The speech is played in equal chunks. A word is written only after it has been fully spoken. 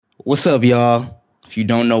What's up, y'all? If you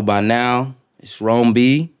don't know by now, it's Rome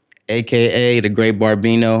B, a.k.a. The Great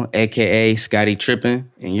Barbino, a.k.a. Scotty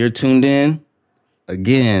Trippin', and you're tuned in,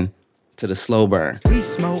 again, to The Slow Burn. We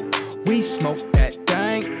smoke that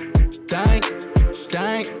dank.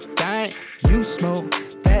 You smoke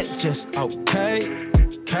that just okay.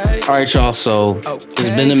 All right, y'all, so It's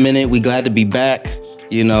been a minute. We glad to be back.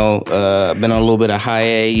 Been on a little bit of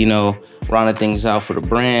hiatus, rounding things out for the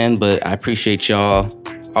brand, but I appreciate y'all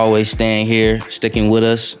always staying here, sticking with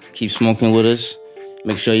us, keep smoking with us.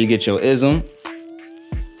 Make sure you get your ism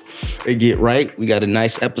and get right. We got a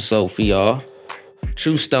nice episode for y'all.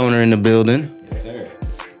 True Stoner in the building. Yes, sir.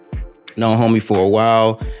 Known homie for a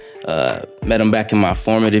while. Met him back in my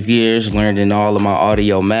formative years. Learned in all of my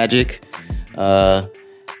audio magic.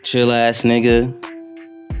 Chill ass nigga.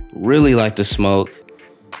 Really like to smoke.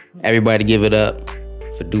 Everybody give it up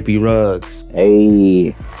for Doopy Rugz.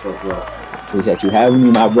 Hey, appreciate you having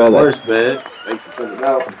me, my brother. First, man. Thanks for coming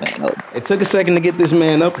out. Man, It took a second to get this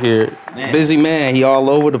man up here. Man. Busy man. He all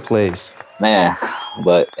over the place. man,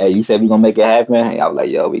 but hey, you said we gonna make it happen. Hey, I was like,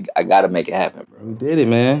 yo, I gotta make it happen, bro. We did it,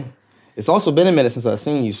 man. It's also been a minute since I've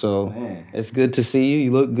seen you, so Man. it's good to see you.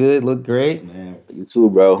 You look good, look great. Man. You too,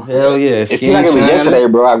 bro. Hell yeah. It seemed like it was yesterday,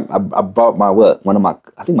 bro. I bought my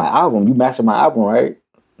my album. You mastered my album, right?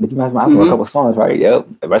 Did you master my album? A couple songs, right? Yep.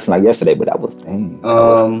 It was like yesterday, but that was dang.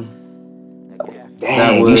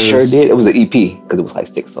 Dang, you sure did. It was an EP because it was like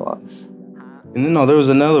 6 songs. And then there was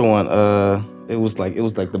another one. It was like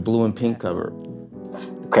the blue and pink cover.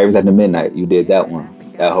 Cravings at the Midnight. You did that one.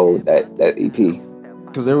 That EP.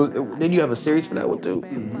 Because did you have a series for that one too?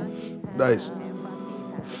 Mm-hmm. Nice.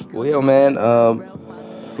 Well, yo, man,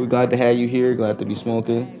 we're glad to have you here. Glad to be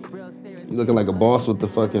smoking. You looking like a boss with the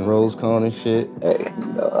fucking rose cone and shit. Hey,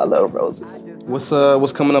 I love roses.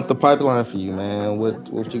 What's coming up the pipeline for you, man?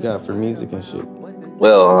 What you got for music and shit?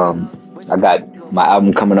 Well, I got my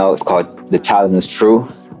album coming out. It's called The Challenge Is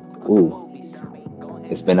True. Ooh.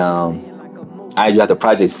 It's been, I dropped the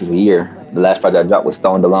project since a year. The last project I dropped was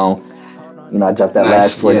Stoned Alone. I dropped that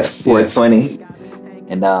last 420.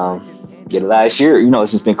 And, the last year,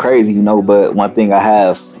 it's just been crazy, but one thing I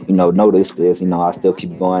have, noticed is, I still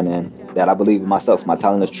keep going and that I believe in myself. My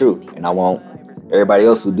talent is true. And I want everybody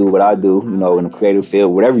else to do what I do, in the creative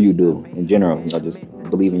field, whatever you do in general, just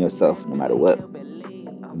believe in yourself no matter what.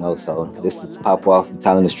 So this is Pop Off,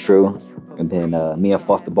 Talent is True. And then me and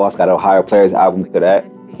Foster Boss got Ohio Players album to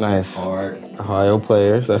that. Nice. Hard. Ohio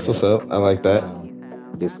Players, that's what's up. I like that.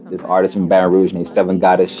 This artist from Baton Rouge named Seven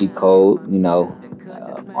Goddess, She Code,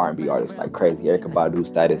 R&B artist like crazy. Erykah Badu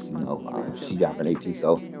status, she got an EP.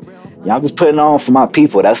 So I'm just putting on for my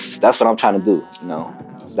people. That's what I'm trying to do,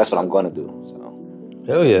 That's what I'm going to do.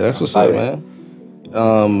 So Hell yeah, that's what's up, man.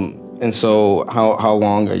 And so how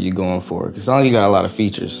long are you going for? Because it sounds like you got a lot of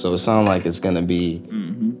features, so it sounds like it's gonna be.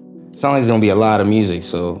 It sounds like it's gonna be a lot of music.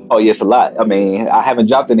 So. Oh yeah, it's a lot. I mean, I haven't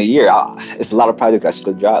dropped in a year. It's a lot of projects I should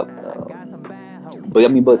have dropped.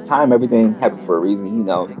 But time, everything happened for a reason.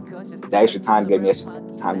 The extra time gave me extra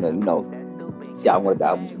time to, see how I wanted the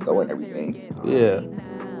albums to go and everything. Yeah.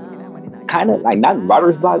 Kind of like not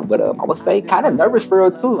writer's block, but I would say kind of nervous for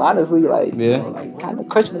real too. Honestly, kind of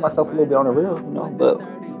questioning myself a little bit on the real, But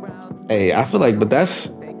hey, I feel like, but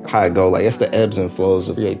that's how it go. Like it's the ebbs and flows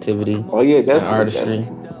of creativity. Oh yeah, definitely. And artistry,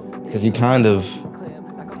 because you kind of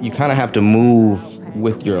have to move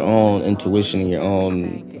with your own intuition and your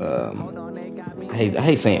own. I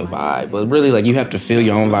hate saying vibe, but really, like, you have to feel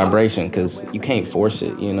your own vibration because you can't force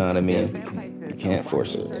it. You know what I mean? You can't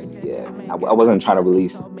force it. Yeah, I wasn't trying to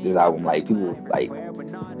release this album. Like, people,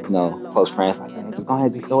 close friends, like, man, just go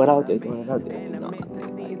ahead, just throw it out there.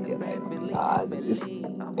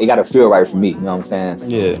 It got to feel right for me, you know what I'm saying? So,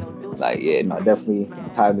 definitely,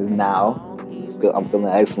 time is now. I'm feeling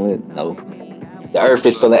excellent. The earth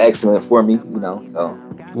is feeling excellent for me, so.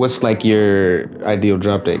 What's, like, your ideal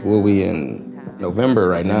drop date? Will we in November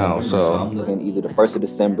right now, so I'm looking either the 1st of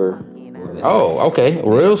December. Oh, okay,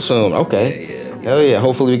 real soon. Okay, hell yeah.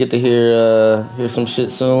 Hopefully we get to hear some shit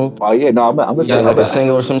soon. Oh yeah, no, I'm gonna got like a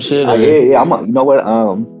single or some shit. Or? Yeah. You know what?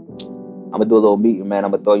 I'm gonna do a little meeting, man. I'm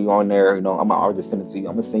gonna throw you on there. I'll just send it to you.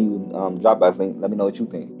 I'm gonna send you Dropbox link. Let me know what you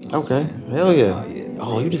think. Okay, hell yeah.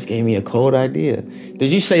 Oh, you just gave me a cold idea. Did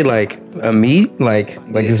you say like a meet, like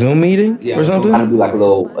a Zoom meeting or something? I'm gonna do like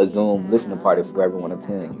a Zoom listening party for everyone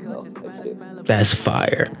attending. Type shit. That's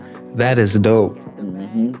fire. That is dope.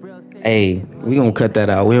 Mm-hmm. Hey, we gonna cut that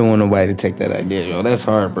out. We don't want nobody to take that idea, yo. That's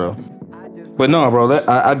hard, bro. But no, bro,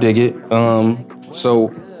 I dig it.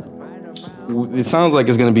 So it sounds like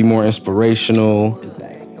it's gonna be more inspirational.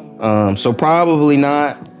 So probably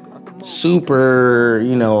not super,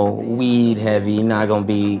 weed heavy. Not gonna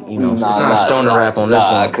be, it's not stoner rap on this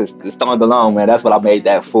one. Because the Stoned Alone, man, that's what I made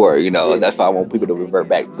that for. That's what I want people to revert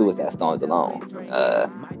back to is that Stoned Alone.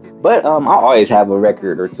 But I always have a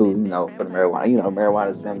record or two, for the marijuana.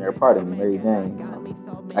 Marijuana is damn near a part of me, Mary Jane.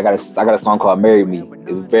 I got a song called "Marry Me."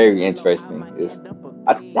 It's very interesting.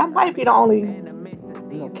 That might be the only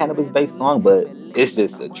cannabis-based song, but it's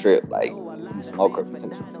just a trip. Like if you smoke or if you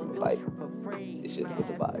take something, like it's a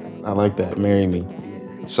vibe. I like that. Marry Me.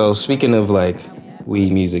 So speaking of like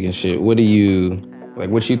weed music and shit, what you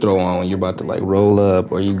throw on when you're about to like roll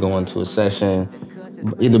up or you go into a session,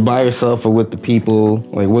 either by yourself or with the people?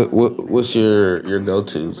 Like what's your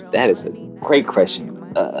go-tos? That is a great question.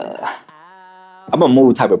 I'm a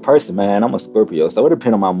mood type of person, man. I'm a Scorpio, so it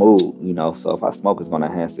depends on my mood, So if I smoke, it's gonna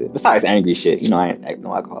enhance it. Besides angry shit, I ain't acting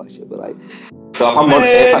no alcohol shit, but like, so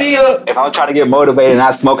if I'm trying to get motivated and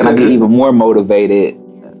I smoke and I get even more motivated,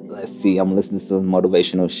 let's see, I'm listening to some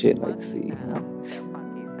motivational shit. Like, see,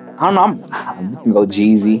 I don't know. We can go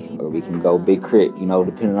Jeezy or we can go Big Crit,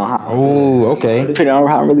 depending on how. Oh, okay. Depending on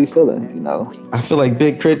how I'm really feeling, I feel like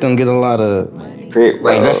Big Crit don't get a lot of Crit.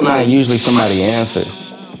 Like that's not usually somebody answer.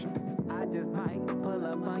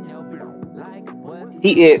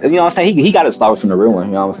 He is, what I'm saying? He got his flowers from the real one,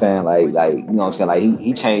 you know what I'm saying? Like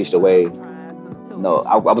he changed the way,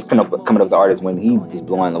 I was coming up with the artist when he was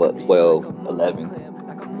blowing about 12, 11.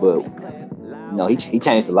 But, he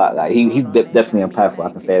changed a lot. Like, he's definitely impactful, I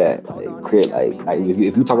can say that. Like, Crit, like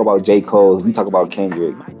if you talk about J. Cole, if you talk about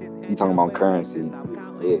Kendrick, if you talking about Currency,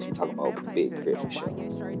 you talking about Big Crit for sure.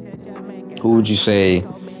 Who would you say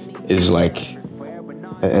is like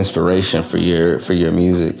an inspiration for your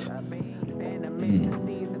music?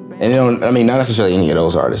 And not necessarily any of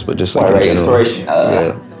those artists, but just like in general. Inspiration.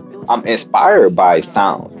 I'm inspired by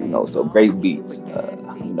sound, so great beats.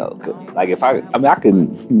 Cause like if I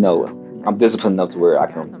can, I'm disciplined enough to where I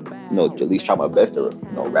can, at least try my best to,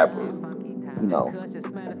 rap or,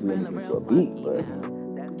 do anything to a beat. But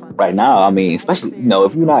right now, especially,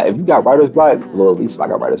 if you got writer's block, well, at least if I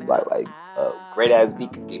got writer's block, like a great ass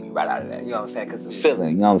beat can get me right out of that. You know what I'm saying? Because it's a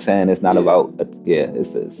feeling. You know what I'm saying? It's not about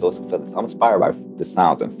it's a feeling. So I'm inspired by the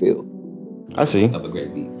sounds and feel. I see. Of a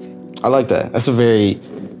great beat. I like that. That's a very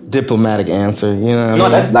diplomatic answer. You know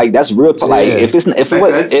what I mean? That's real talk. Like if it's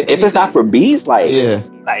not for beats, like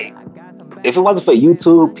if it wasn't for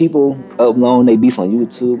YouTube, people uploading their beats on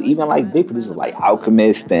YouTube, even like big producers like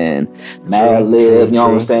Alchemist and Madlib, you know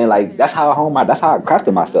what I'm saying? Like that's how I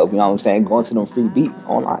crafted myself, you know what I'm saying? Going to them free beats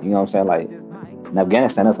online, you know what I'm saying? Like in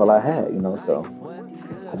Afghanistan, that's all I had, so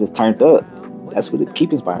I just turned up. That's what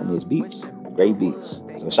keep inspiring me is beats, great beats.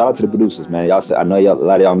 So shout out to the producers, man. I know a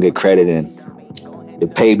lot of y'all don't get credit and the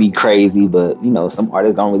pay be crazy, but some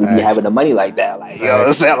artists don't really be having the money like that. Like, you know what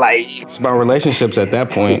I'm saying? Like it's about relationships at that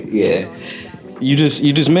point. Yeah. You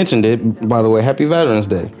just mentioned it, by the way. Happy Veterans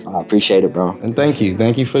Day. I appreciate it, bro. And thank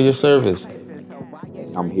you for your service.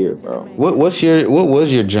 I'm here, bro. What was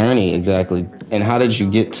your journey exactly, and how did you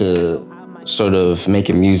get to sort of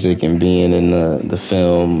making music and being in the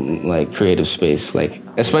film like creative space, like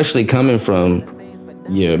especially coming from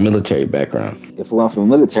your military background? If it wasn't for the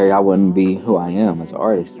military, I wouldn't be who I am as an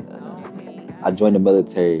artist. I joined the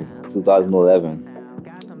military in 2011.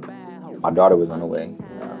 My daughter was on the way.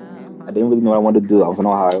 I didn't really know what I wanted to do. I was in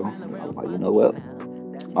Ohio. I was like, you know what?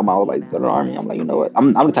 My mom was like, go to the Army. I'm like, you know what?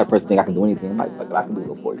 I'm the type of person that think I can do anything. I'm like, fuck it, I can do it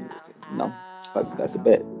for 4 years. Fuck, that's a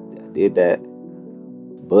bet. I did that.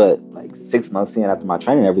 But like 6 months in after my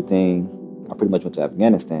training and everything, I pretty much went to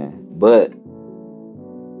Afghanistan. But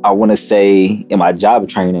I want to say in my job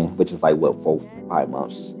training, which is like 4-5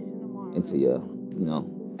 months into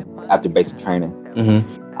after basic training. Mm-hmm.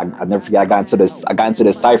 I never forget. I got into this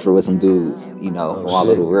cipher with some dudes, from all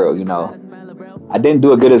over the world. I didn't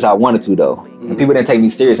do as good as I wanted to though, and people didn't take me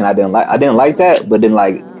serious, and I didn't like that. But then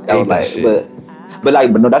like that was like, but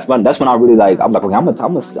no, that's when I really like. I'm like, okay, I'm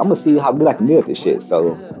gonna see how good I can get at this shit.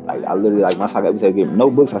 So like, I literally like once I got to get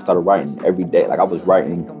notebooks, I started writing every day. Like I was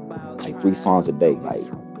writing like 3 songs a day. Like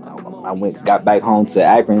I got back home to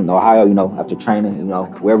Akron, Ohio, after training,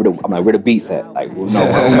 wherever where the beats at? Like, when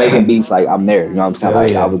I'm making beats, like I'm there, you know what I'm saying?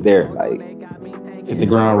 Like I was there, like hit the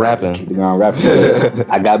ground rapping.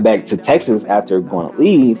 I got back to Texas after going to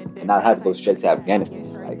leave, and I had to go straight to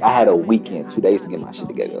Afghanistan. Like I had a weekend, 2 days to get my shit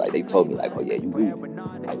together. Like they told me, like, oh yeah, you leaving.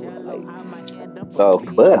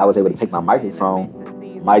 But I was able to take my microphone,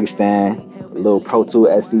 mic stand, a little Pro Tool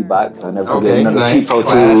SC box. I never forget another cheap Pro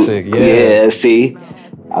Tool. Yeah, see.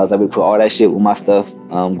 I was able to put all that shit with my stuff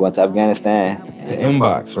going to Afghanistan. The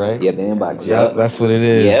inbox, right? Yeah, the inbox. Yep, that's what it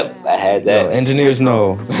is. Yep, I had that. Engineers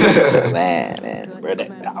know. man, bro,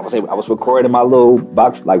 I I was recording in my little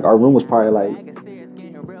box. Like our room was probably like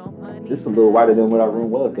just a little wider than what our room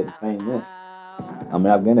was, but the same length. I'm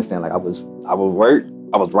in Afghanistan. Like I was work.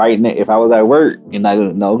 I was writing it if I was at work, and I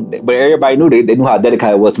don't know. But everybody knew they knew how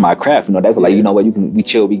dedicated I was to my craft. You know, they were like, you know what, we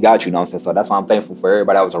chill, we got you. You know what I'm saying? So that's why I'm thankful for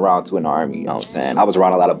everybody I was around too in the army. You know what I'm saying? I was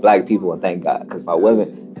around a lot of black people, and thank God, because if I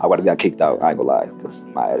wasn't, I would have got kicked out. I ain't gonna lie, because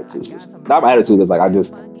my attitude is not my attitude is like I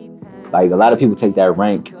just like a lot of people take that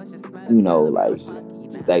rank, you know, like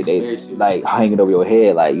they like hanging over your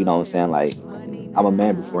head, like you know what I'm saying, like. I'm a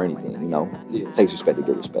man before anything, you know. It takes respect to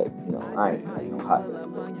get respect, you know. I ain't, you know, hot.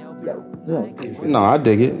 No, I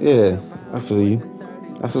dig it. Yeah, I feel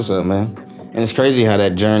you. That's what's up, man. And it's crazy how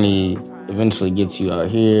that journey eventually gets you out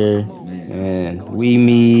here, and we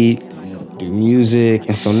meet, do music,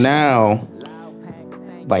 and so now,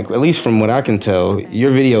 like at least from what I can tell,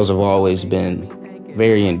 your videos have always been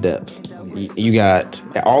very in depth. You got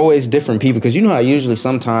always different people because you know how usually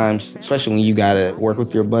sometimes, especially when you gotta work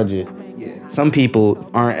with your budget. Some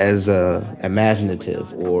people aren't as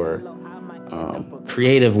imaginative or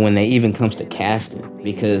creative when they even comes to casting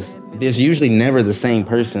because there's usually never the same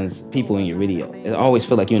people in your video. It always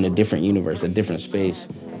feel like you're in a different universe, a different space.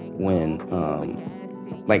 When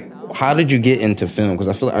like, how did you get into film? Because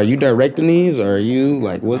I feel like, are you directing these or are you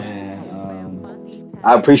like what's?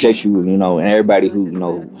 I appreciate you, you know, and everybody who you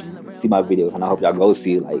know see my videos, and I hope y'all go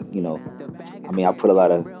see it. Like you know. I mean, I put a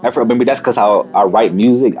lot of effort. Maybe that's because how I write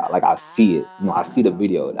music. Like I see it, you know, I see the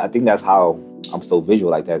video. I think that's how I'm so visual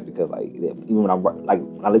like that. Is because like even when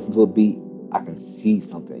when I listen to a beat, I can see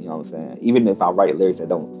something. You know what I'm saying? Even if I write lyrics that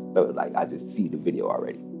don't, like I just see the video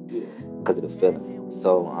already because of the feeling.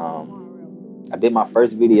 So I did my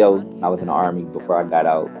first video when I was in the army before I got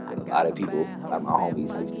out. And a lot of people, like my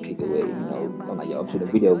homies, I used to kick it with. You know, I'm like, yo, I'm shooting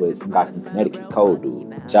a video with some guy from Connecticut, Cold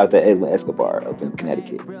Dude. Shout out to Edwin Escobar up in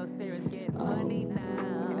Connecticut.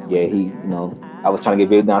 Yeah, he, you know, I was trying to get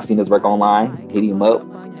video done. I seen his work online, hit him up.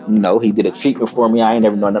 You know, he did a treatment for me. I ain't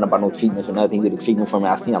never known nothing about no treatments or nothing. He did a treatment for me.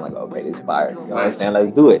 I seen, I'm like, oh, man, it's fire. You know what I'm saying?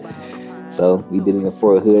 Let's do it. So we did it in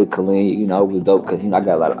Fort Hood, Killeen. You know, it was dope because you know I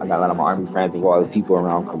got a lot of my army friends and all the people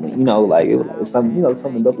around Killeen. You know, like it's something, you know,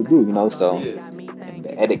 something dope to do. You know, so and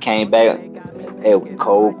the edit came back, it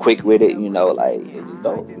cold, quick with it. You know, like it was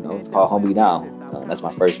dope. You know, it's called Hold Me Down. That's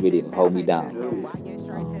my first video, Hold Me Down.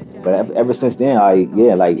 But ever since then,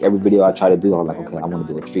 like every video I try to do, I'm like, okay, I want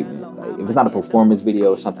to do a treatment. Like if it's not a performance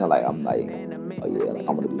video or something, like I'm like, oh yeah, like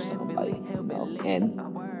I want to do something like, you know. And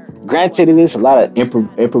granted, it is a lot of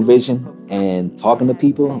improvisation and talking to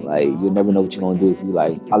people. Like you'll never know what you're gonna do if you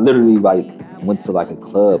like. I literally like went to like a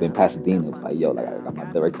club in Pasadena. It was like, yo, like I got my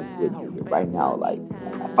director with me right now. Like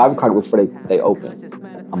at 5 o'clock before they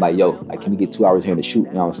open, I'm like, yo, like can we get 2 hours here to shoot?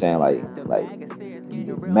 You know what I'm saying? Like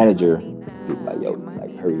the manager, he was like, yo,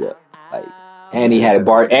 like hurry up. Like and he had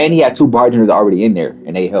had 2 bartenders already in there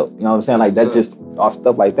and they helped. You know what I'm saying? Like that's just off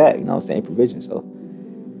stuff like that. You know what I'm saying? Improvisation. So.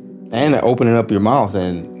 And opening up your mouth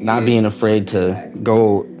and not being afraid to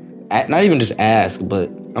go, not even just ask, but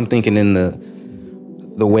I'm thinking in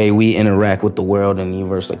the way we interact with the world and the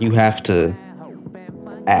universe. Like you have to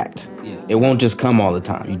act. It won't just come all the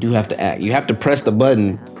time. You do have to act. You have to press the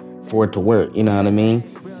button for it to work. You know what I mean?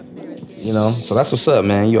 You know, so that's what's up,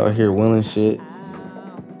 man. You out here willing shit.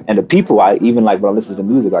 And the people, I even like when I listen to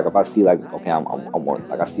music, like if I see like, okay, I'm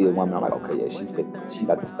like I see a woman, I'm like, okay, yeah, she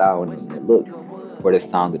got the style and the look for this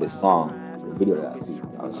sound of this song, for the video that I see. You know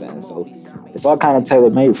what I'm saying? So it's all kind of tailor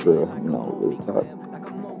made for, you know, really talk.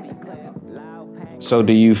 So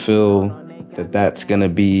do you feel that that's gonna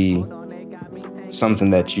be something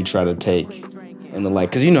that you try to take in the light?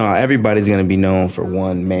 Because you know how everybody's gonna be known for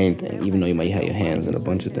one main thing, even though you might have your hands in a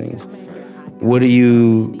bunch of things. What do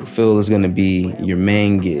you feel is going to be your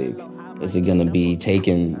main gig? Is it going to be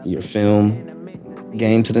taking your film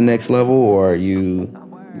game to the next level, or are you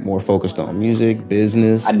more focused on music,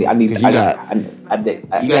 business? You got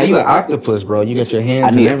an octopus, bro. You got your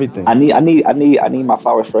hands in everything. I need my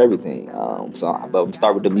flowers for everything. But I'm gonna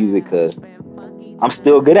start with the music because I'm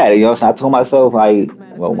still good at it. You know what I'm saying? I told myself like,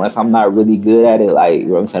 well, once I'm not really good at it, like you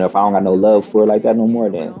know what I'm saying, if I don't got no love for it like that no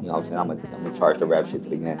more, then you know what I'm saying, I'm gonna charge the rap shit to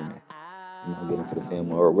the game. You know, get into the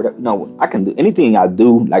film or whatever. No, I can do anything I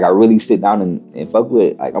do. Like I really sit down and fuck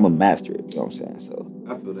with it. Like I'm a master it. You know what I'm saying? So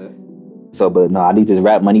I feel that. So, but no, I need this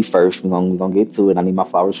rap money first. We're gonna get to it. I need my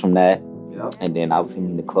flowers from that, yep. And then obviously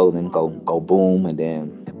need the clothing. Go boom, and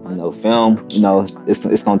then you know film. You know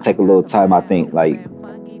it's gonna take a little time. I think like,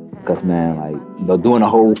 cause man, like you know doing a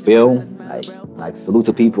whole film. Like salute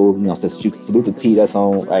to people. You know, salute to T that's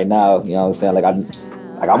on right now. You know what I'm saying?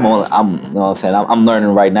 Like you know what I'm saying, I'm learning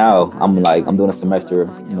right now. I'm doing a semester,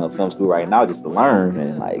 film school right now just to learn,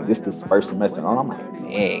 and like this first semester on, I'm like,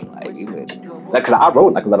 dang, like even like, cause I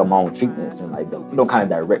wrote like a lot of my own treatments and like kind of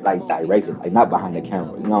directed, like not behind the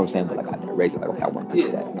camera, you know what I'm saying, but like I directed, like okay, I want to do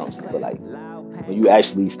that, you know what I'm saying, but like when you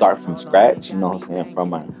actually start from scratch, you know what I'm saying,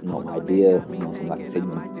 from my my idea, you know what I'm saying, like I said, you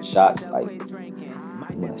want to get the shots, like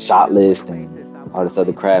shot list and all this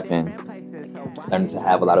other crap, and learning to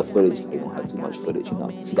have a lot of footage. They don't have too much footage,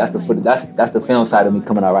 See, that's the footage. That's the film side of me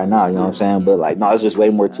coming out right now. You know what I'm saying? But like, no, it's just way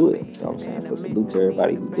more to it. You know what I'm saying? So salute to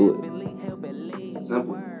everybody who do it.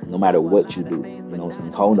 Simple. No matter what you do, you know what I'm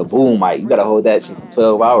saying? Holding a boom mic, you gotta hold that shit for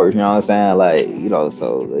 12 hours. You know what I'm saying? Like,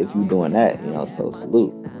 so if you doing that, so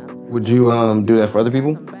salute. Would you do that for other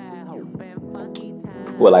people?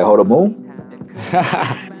 What, like hold a boom?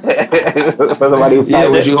 For somebody who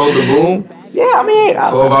would you hold the boom? Yeah, I mean,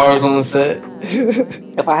 12 hours on the set.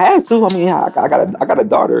 If I had to, I mean, I got a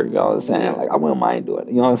daughter. You know what I'm saying? Like, I wouldn't mind doing it.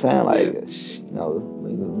 You know what I'm saying? Like,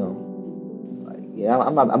 like, yeah,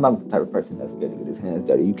 I'm not the type of person that's scared to get his hands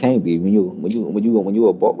dirty. You can't be when you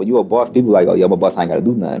a boss. People like, oh, yeah, I'm a boss. I ain't gotta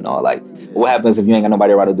do nothing. Or like, what happens if you ain't got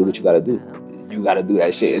nobody around to do what you gotta do? You gotta do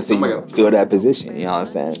that shit until you feel that position. You know what I'm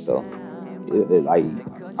saying? So, like,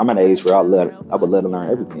 I'm at an age where I would let her learn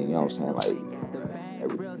everything. You know what I'm saying? Like,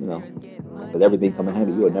 But everything come in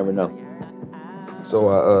handy, you'll never know. So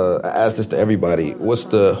I asked this to everybody.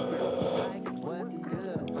 It's a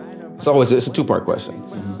two-part question.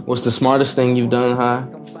 Mm-hmm. What's the smartest thing you've done high?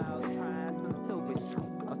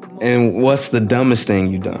 And what's the dumbest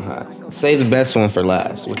thing you've done high? Say the best one for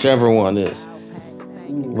last, whichever one is.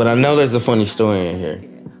 But I know there's a funny story in here.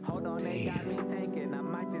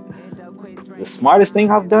 The smartest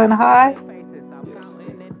thing I've done high?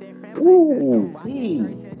 Ooh,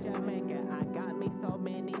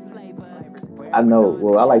 I know.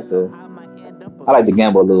 Well, I like to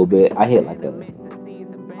gamble a little bit. I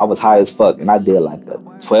was high as fuck, and I did like a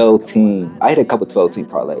 12-team. I hit a couple 12-team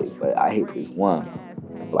parlays, but I hit this one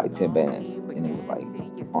for like 10 bands, and it was like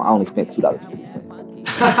I only spent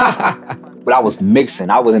 $2.50. But I was mixing.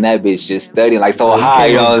 I was in that bitch just studying like so high.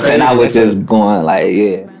 You know what I'm saying? I was just going like,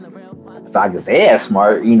 yeah. So I could say, yeah,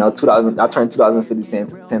 smart. $2,000. I turned $2.50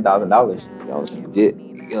 to $10,000. You know what I'm saying? Legit.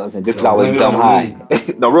 You know what I'm saying? Just because I was dumb high.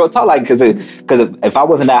 No, real talk. Like, because if I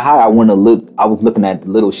wasn't that high, I wouldn't have looked. I was looking at the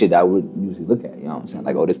little shit that I would usually look at. You know what I'm saying?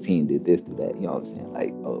 Like, oh, this team did this, do that. You know what I'm saying?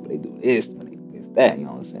 Like, oh, they do this, but they do that. You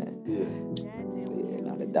know what I'm saying? Yeah. So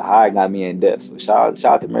yeah, the high got me in depth. So shout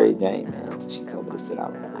out to Mary Jane, man. She told me to sit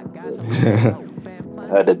down.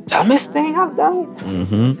 The dumbest thing I've done.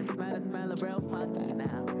 Mm-hmm.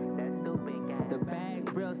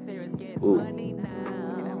 Ooh.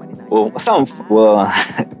 Well,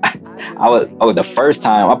 the first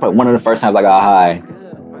time, one of the first times I got high,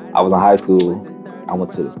 I was in high school. I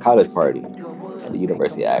went to this college party at the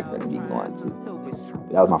University of Akron to be going to.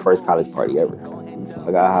 That was my first college party ever. So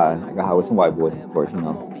I got high with some white boys, of course,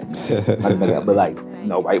 But like,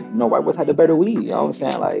 white boys had the better weed, you know what I'm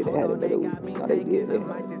saying? Like, they had the better weed. They did. They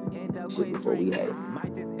had shit before we had it.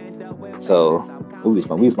 So we was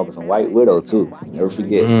smoking some White Widow too. Never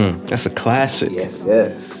forget. That's a classic.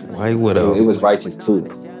 Yes. White Widow. It was righteous too.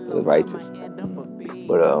 It was righteous.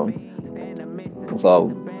 But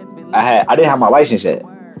so I didn't have my license yet.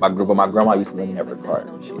 My grandma used to let me have her car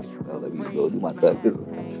and shit. So let me go do my thug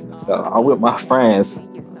business. So I'm with my friends.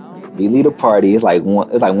 We leave the party. It's like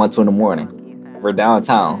 1, 2 in the morning. We're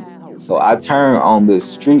downtown. So I turn on the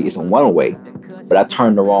street. It's a one way, but I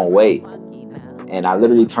turned the wrong way. And I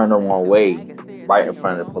literally turned the wrong way right in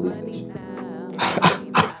front of the police station.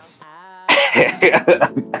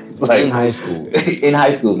 Like, in high school. In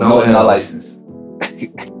high school. No license.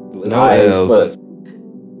 No L's.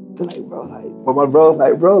 Like, but my bro's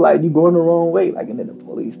like, bro, like, you going the wrong way. Like, and then the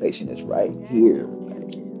police station is right here.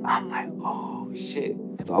 Like, I'm like, oh, shit.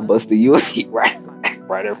 So I busted you right in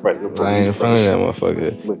front of the police right in front of that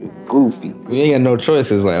motherfucker. Looking goofy. We ain't got no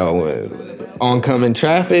choices. Like, oncoming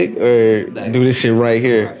traffic or do this shit right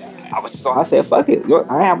here. So I said, fuck it.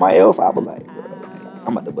 I have my L5. I'm like, bro,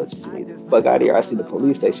 I'm about to bust you. Get the fuck out of here. I see the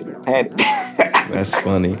police station and panic. That's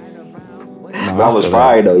funny. But I was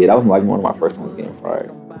fired though. Yeah, that was like one of my first times getting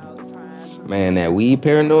fired. Man, that weed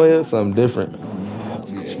paranoia, something different.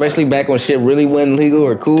 Especially back when shit really wasn't legal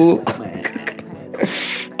or cool.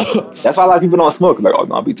 That's why a lot of people don't smoke. Like, oh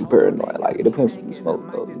no, I'll be too paranoid. Like, it depends when you smoke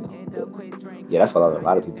though. Yeah, that's why a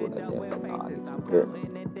lot of people like, no, I get too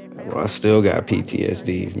paranoid. Well, I still got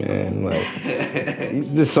PTSD, man. Like,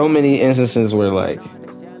 there's so many instances where like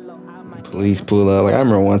police pull up. Like, I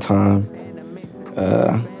remember one time,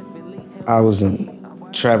 I was in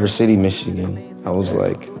Traverse City, Michigan. I was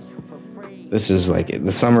like This is like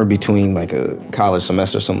the summer between like a college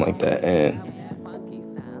semester or something like that, and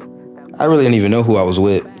I really didn't even know who I was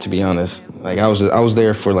with, to be honest. Like I was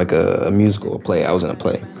there for like a musical, a play. I was in a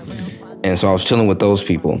play, and so I was chilling with those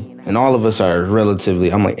people, and all of us are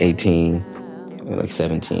relatively. I'm like 18, like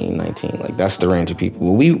 17, 19. Like that's the range of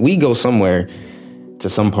people. We go somewhere to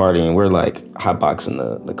some party, and we're like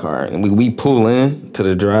hotboxing the car, and we pull in to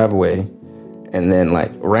the driveway, and then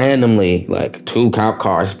like randomly like 2 cop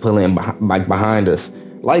cars pull in behind us.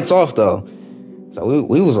 Lights off though, so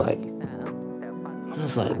we was like, I'm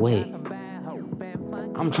just like, wait.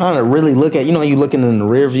 I'm trying to really look at, you know, you looking in the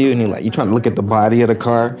rear view and you're trying to look at the body of the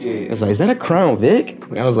car. Yeah. It's like, is that a Crown Vic?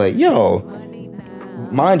 And I was like, yo,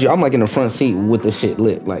 mind you, I'm like in the front seat with the shit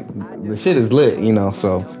lit. Like the shit is lit, you know.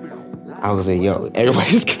 So I was like, yo,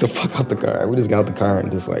 everybody just get the fuck out the car. We just got out the car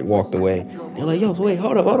and just like walked away. They're like, yo, wait,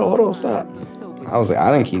 hold on, stop. I was like,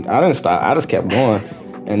 I didn't stop. I just kept going.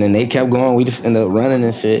 And then they kept going. We just ended up running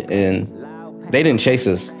and shit. And they didn't chase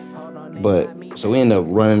us. But so we ended up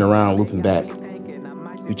running around, looping back.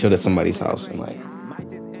 We chilled at somebody's house and like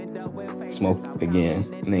smoked again,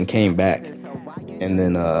 and then came back, and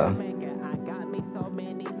then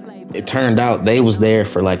it turned out they was there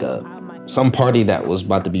for like some party that was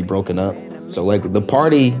about to be broken up. So like the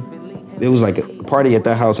party, it was like a party at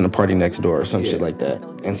that house and a party next door or some shit like that.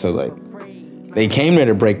 And so like they came there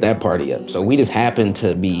to break that party up. So we just happened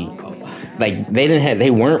to be like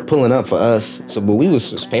they weren't pulling up for us. So but we was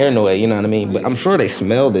just paranoid, you know what I mean? But I'm sure they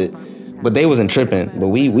smelled it. But they wasn't tripping. But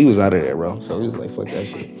we was out of there, bro. So we was like, fuck that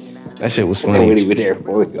shit. That shit was funny. We weren't even there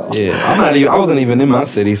for it, y'all. Yeah, I wasn't even in my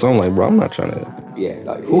city, so I'm like, bro, I'm not trying to. Yeah,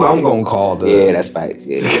 like, who I'm gonna call? Yeah, that's facts.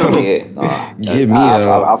 Yeah, nah, give me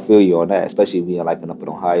I feel you on that, especially being like up in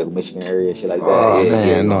Ohio, Michigan area, shit like that. Oh yeah,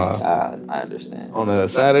 man, nah. I understand. On a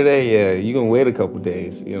Saturday, yeah, you gonna wait a couple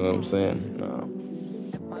days. You know what I'm saying? No.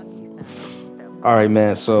 All right,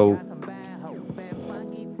 man. So,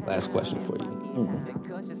 last question for you. Mm-hmm.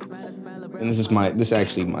 And this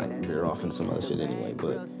actually might veer off into some other shit anyway,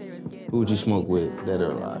 but who would you smoke with, dead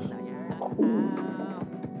or alive?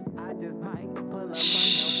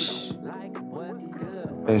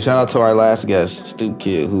 And shout out to our last guest, Stoop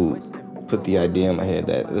Kid, who put the idea in my head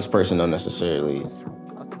that this person don't necessarily,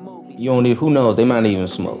 who knows, they might not even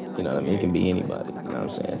smoke, you know what I mean? It can be anybody, you know what I'm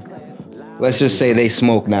saying? Let's just say they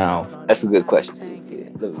smoke now. That's a good question.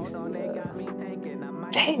 Let me see.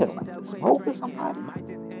 Damn, like to smoke with somebody?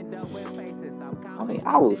 I mean,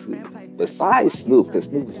 I was besides Snoop, because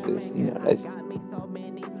Snoop is just, you know, that's,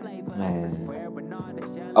 man.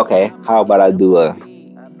 Okay, how about I do like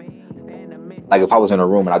if I was in a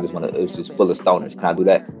room and it was just full of stoners, can I do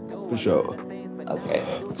that? For sure. Okay.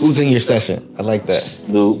 Who's in your session? I like that.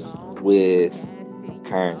 Snoop with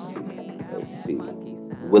Currency. Let's see.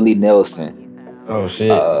 Willie Nelson. Oh shit.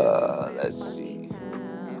 Let's see. I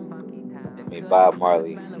mean, Bob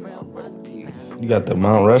Marley. You know, rest in peace. You got the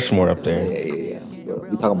Mount Rushmore up there. Yeah.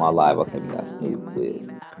 We talking about live. Okay, we got Snoop with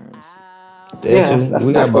Currency. Yeah,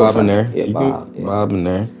 we got Bob in there. Yeah, Bob in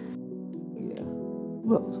there. Yeah.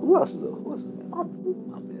 Who else is there?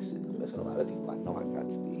 I'm missing a lot of people. I know I got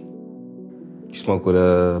to be. You smoke with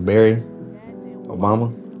Barry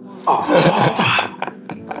Obama? Oh,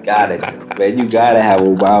 got it, man. You gotta have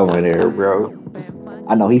Obama in there, bro.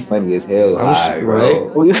 I know he's funny as hell, right? I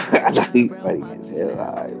know he's funny as hell,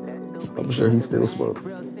 bro. I'm sure he still smokes.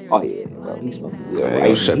 Oh yeah, bro. He's smoking good.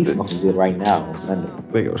 He's smoking good right now on Sunday.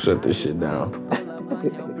 They gonna shut this shit down.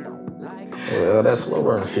 Well, that's slow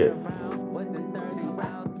burn shit.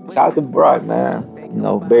 Shout out to Brock, man. You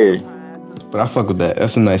know, Barry. But I fuck with that.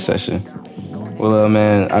 That's a nice session. Well,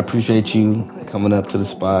 man, I appreciate you coming up to the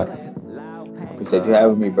spot. Appreciate you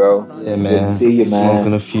having me, bro. Yeah, man. Good to see you, man.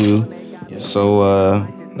 Smoking a few. So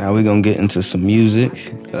now we're gonna get into some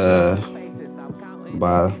music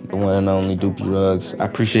by the one and only Doopy Rugz. I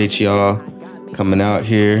appreciate y'all coming out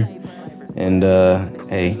here. And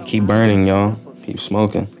hey, keep burning, y'all. Keep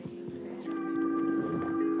smoking.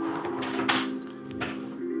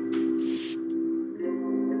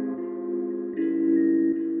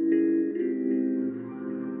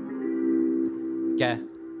 Yeah.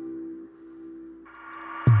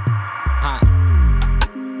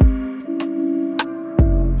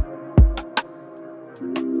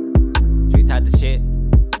 Three types of shit.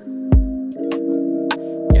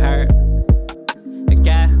 You heard?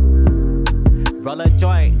 Yeah. Roll a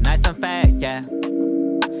joint, nice and fat, yeah.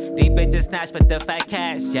 These bitches snatch with the fat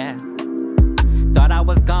cash, yeah. Thought I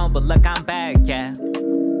was gone, but look, I'm back, yeah.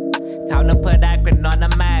 Time to put Akron on the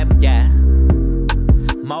map, yeah.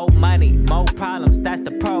 More money, more problems, that's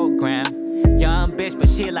the program. Young bitch, but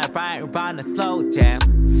she like riding around the slow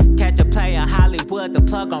jams. Catch a play in Hollywood, the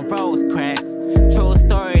plug on Rosecrans.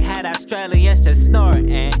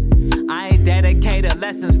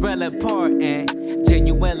 blessings real important.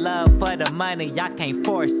 Genuine love for the money, I can't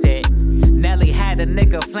force it. Nelly had a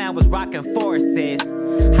nigga flan, was rocking forces.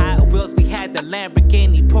 Hot Wheels, we had the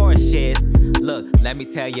Lamborghini Porsches. Look, let me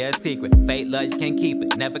tell you a secret. Fake love, you can't keep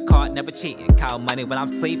it. Never caught, never cheating. Count money when I'm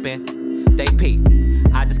sleeping. They peep.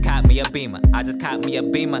 I just caught me a beamer. I just caught me a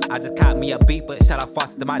beamer. I just caught me a beeper. Shout out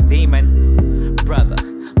Foster to my demon. Brother,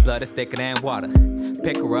 blood is thicker than water.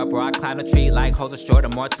 Pick her up or I climb a tree like hoes are shorter,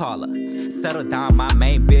 more taller. Settle down, my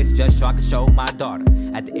main bitch, just so I can show my daughter.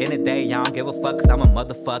 At the end of the day, I don't give a fuck, cause I'm a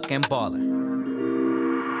motherfucking baller.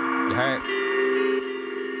 You heard?